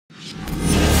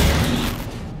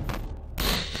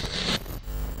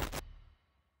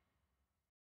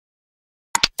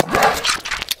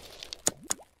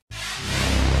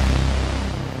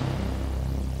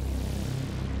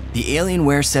The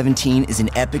Alienware 17 is an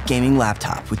epic gaming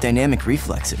laptop with dynamic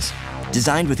reflexes.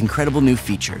 Designed with incredible new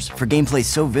features for gameplay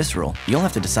so visceral, you'll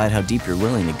have to decide how deep you're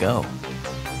willing to go.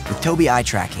 With Tobii eye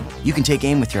tracking, you can take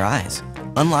aim with your eyes,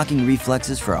 unlocking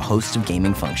reflexes for a host of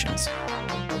gaming functions.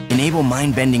 Enable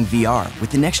mind-bending VR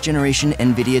with the next-generation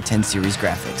NVIDIA 10 series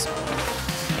graphics,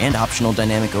 and optional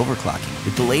dynamic overclocking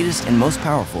with the latest and most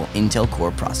powerful Intel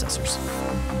Core processors.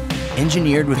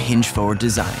 Engineered with hinge-forward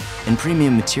design and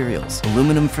premium materials,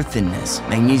 aluminum for thinness,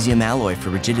 magnesium alloy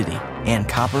for rigidity, and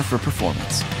copper for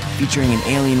performance, featuring an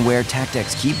Alienware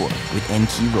Tactex keyboard with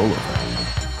N-key rollover.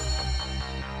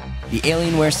 The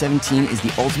Alienware 17 is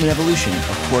the ultimate evolution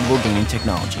of portable gaming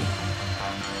technology,